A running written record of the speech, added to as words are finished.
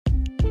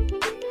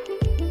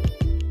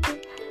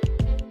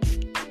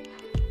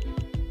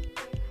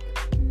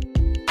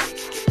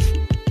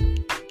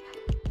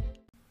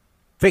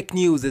Fake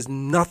news is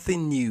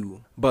nothing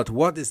new, but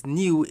what is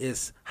new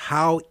is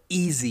how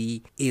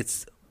easy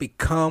it's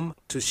become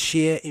to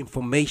share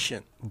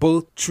information,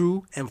 both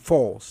true and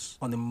false,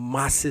 on a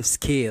massive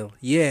scale.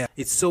 Yeah,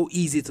 it's so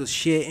easy to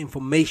share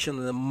information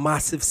on a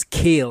massive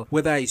scale,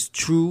 whether it's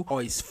true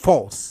or it's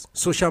false.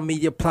 Social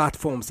media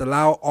platforms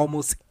allow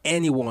almost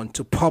anyone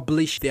to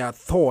publish their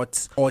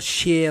thoughts or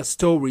share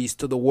stories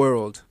to the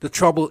world. The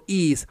trouble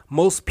is,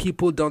 most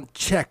people don't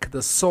check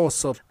the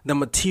source of the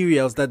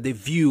materials that they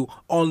view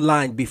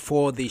online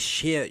before they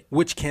share it,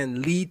 which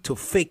can lead to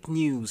fake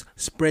news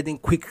spreading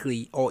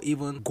quickly or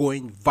even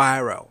going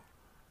viral.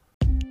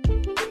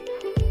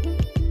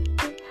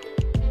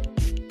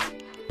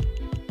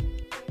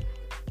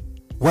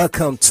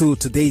 Welcome to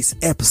today's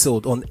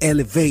episode on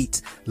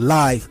Elevate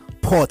Live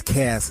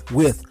Podcast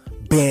with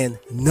Ben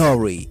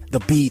Nori, the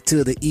B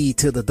to the E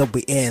to the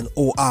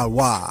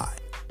WNORY.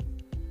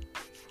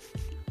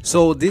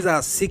 So these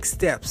are 6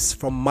 steps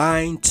from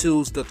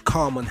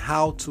mindtools.com on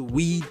how to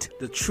weed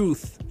the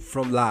truth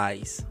from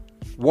lies.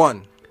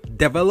 1.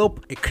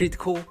 Develop a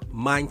critical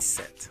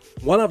mindset.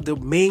 One of the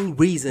main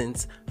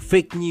reasons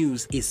fake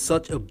news is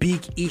such a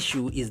big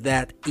issue is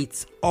that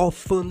it's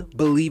often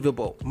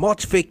believable.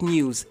 Much fake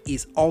news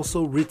is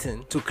also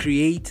written to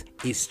create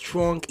a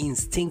strong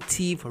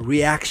instinctive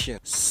reaction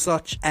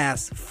such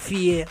as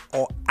fear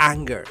or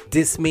anger.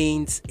 This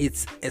means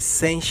it's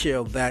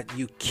essential that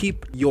you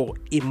keep your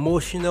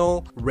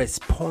emotional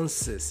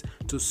responses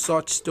to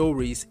such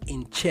stories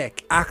in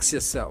check. Ask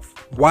yourself,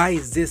 why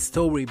is this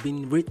story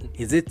being written?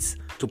 Is it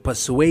to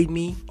persuade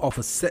me of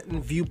a certain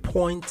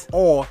viewpoint,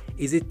 or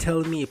is it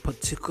telling me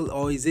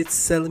is it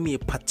selling me a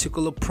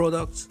particular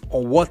product,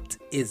 or what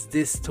is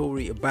this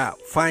story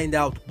about? Find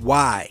out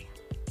why.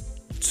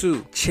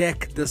 2.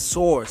 Check the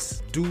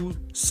source. Do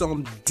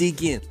some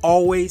digging.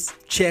 Always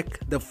check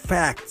the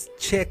facts.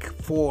 Check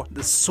for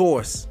the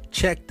source.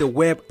 Check the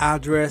web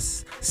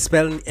address,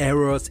 spelling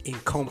errors in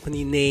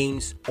company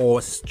names,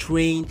 or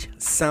strange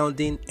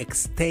sounding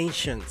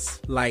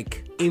extensions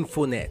like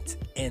Infonet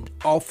and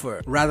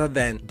Offer rather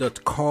than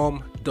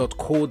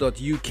 .com.co.uk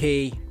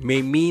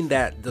may mean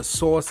that the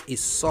source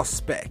is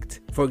suspect.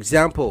 For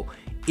example,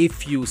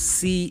 if you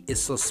see a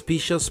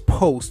suspicious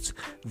post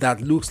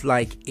that looks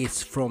like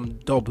it's from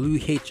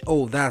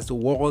WHO, that's the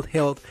World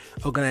Health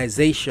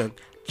Organization,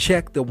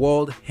 check the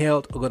World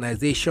Health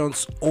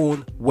Organization's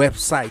own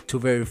website to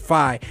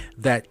verify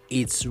that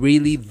it's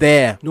really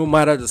there. No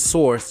matter the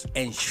source,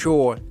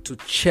 ensure to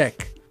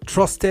check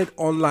trusted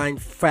online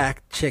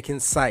fact-checking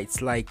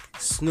sites like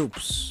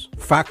Snopes,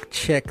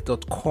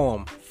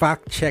 factcheck.com,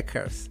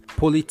 FactCheckers,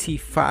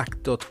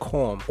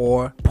 PolitiFact.com,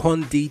 or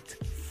Pundit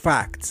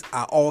Facts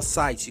are all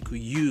sites you could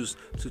use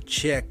to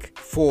check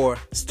for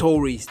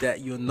stories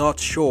that you're not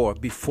sure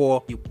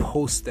before you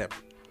post them.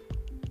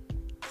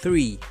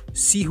 3.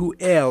 See who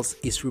else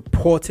is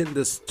reporting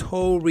the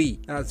story.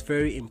 That's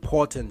very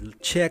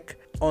important. Check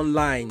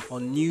online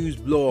on news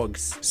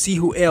blogs. See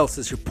who else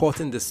is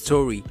reporting the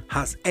story.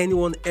 Has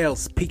anyone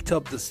else picked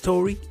up the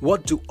story?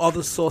 What do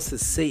other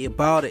sources say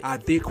about it? Are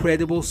they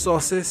credible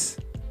sources?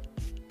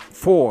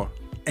 4.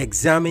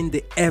 Examine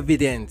the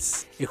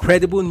evidence. A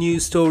credible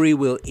news story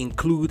will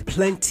include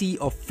plenty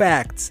of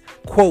facts,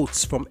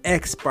 quotes from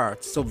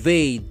experts,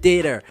 survey,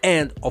 data,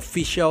 and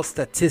official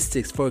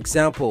statistics, for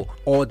example,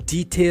 or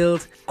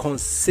detailed,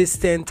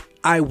 consistent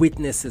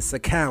eyewitnesses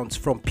accounts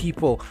from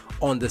people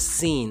on the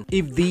scene.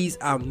 If these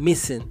are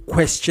missing,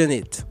 question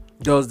it.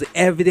 Does the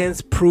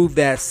evidence prove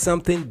that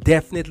something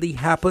definitely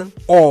happened,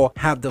 or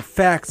have the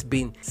facts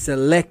been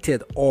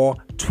selected or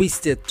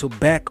twisted to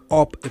back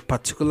up a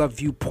particular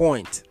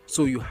viewpoint?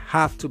 So you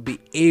have to be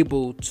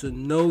able to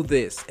know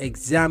this.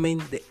 Examine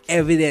the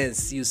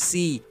evidence you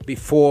see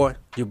before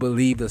you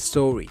believe the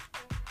story.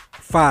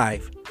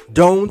 5.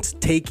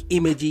 Don't take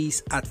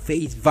images at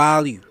face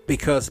value,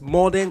 because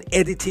modern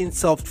editing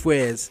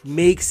softwares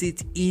makes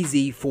it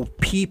easy for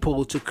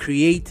people to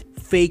create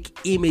fake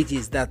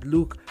images that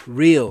look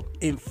real.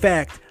 In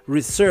fact,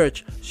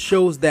 research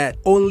shows that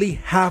only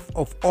half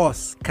of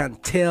us can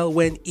tell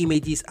when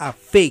images are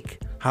fake.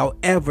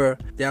 However,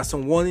 there are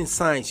some warning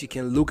signs you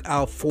can look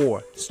out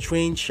for: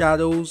 strange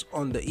shadows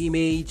on the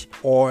image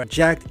or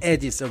jagged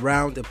edges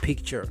around the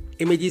picture.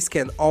 Images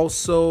can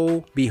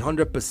also be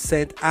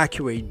 100%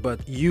 accurate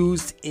but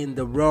used in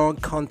the wrong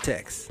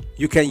context.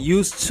 You can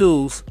use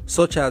tools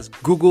such as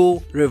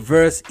Google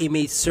Reverse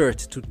Image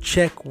Search to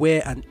check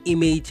where an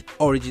image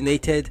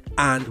originated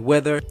and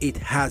whether it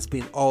has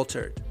been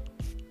altered.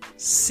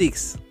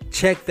 6.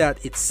 Check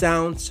that it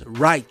sounds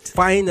right.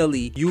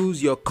 Finally,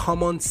 use your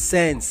common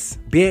sense.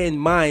 Bear in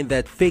mind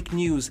that fake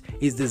news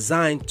is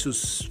designed to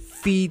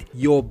feed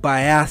your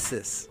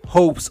biases,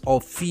 hopes, or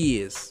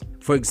fears.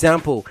 For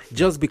example,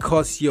 just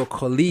because your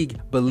colleague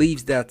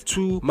believes that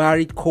 2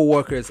 married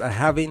co-workers are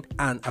having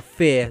an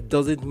affair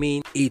doesn't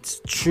mean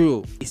it's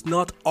true. It's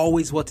not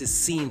always what it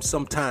seems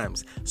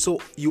sometimes. So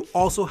you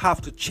also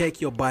have to check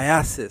your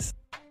biases.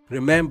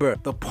 Remember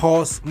the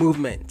pause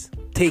movement.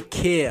 Take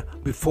care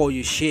before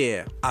you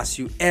share as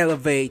you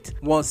elevate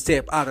one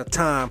step at a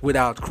time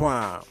without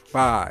crime.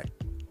 Bye.